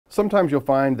Sometimes you'll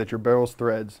find that your barrel's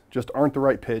threads just aren't the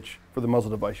right pitch for the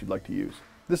muzzle device you'd like to use.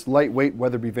 This lightweight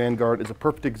Weatherby Vanguard is a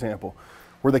perfect example,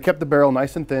 where they kept the barrel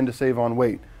nice and thin to save on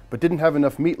weight, but didn't have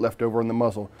enough meat left over in the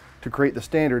muzzle to create the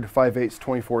standard 5/8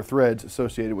 24 threads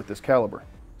associated with this caliber.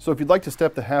 So if you'd like to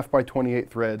step the 1/2 by 28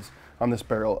 threads on this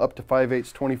barrel up to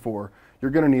 5/8 24,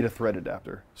 you're going to need a thread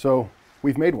adapter. So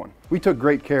we've made one. We took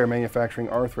great care manufacturing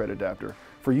our thread adapter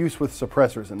for use with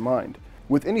suppressors in mind.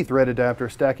 With any thread adapter,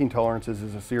 stacking tolerances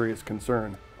is a serious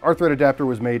concern. Our thread adapter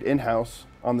was made in-house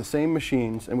on the same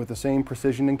machines and with the same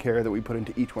precision and care that we put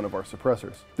into each one of our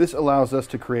suppressors. This allows us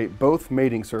to create both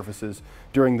mating surfaces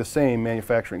during the same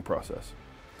manufacturing process.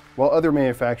 While other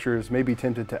manufacturers may be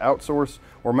tempted to outsource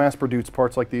or mass produce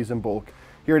parts like these in bulk,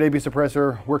 here at AB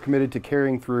Suppressor, we're committed to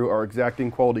carrying through our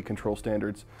exacting quality control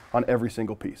standards on every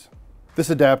single piece. This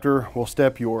adapter will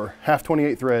step your 1/2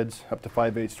 28 threads up to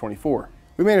 5/8 24.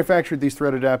 We manufactured these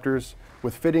thread adapters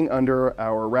with fitting under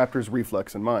our Raptor's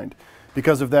reflex in mind.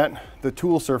 Because of that, the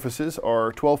tool surfaces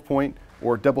are 12-point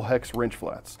or double hex wrench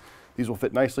flats. These will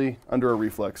fit nicely under a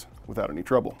reflex without any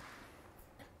trouble.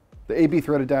 The AB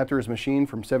thread adapter is machined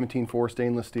from 17-4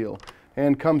 stainless steel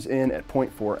and comes in at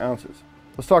 0.4 ounces.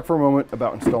 Let's talk for a moment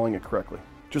about installing it correctly.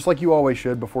 Just like you always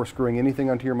should before screwing anything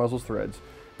onto your muzzle's threads,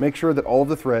 make sure that all of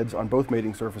the threads on both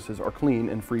mating surfaces are clean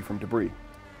and free from debris.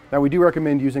 Now, we do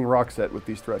recommend using rock set with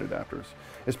these thread adapters,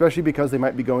 especially because they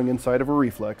might be going inside of a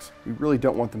reflex. We really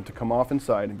don't want them to come off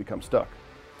inside and become stuck.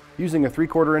 Using a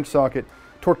 3/4 inch socket,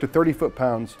 torqued to 30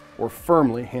 foot-pounds or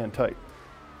firmly hand tight.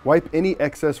 Wipe any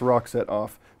excess rock set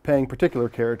off, paying particular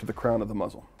care to the crown of the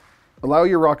muzzle. Allow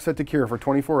your rock set to cure for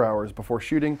 24 hours before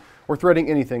shooting or threading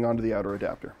anything onto the outer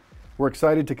adapter. We're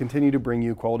excited to continue to bring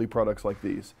you quality products like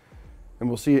these, and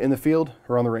we'll see you in the field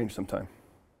or on the range sometime.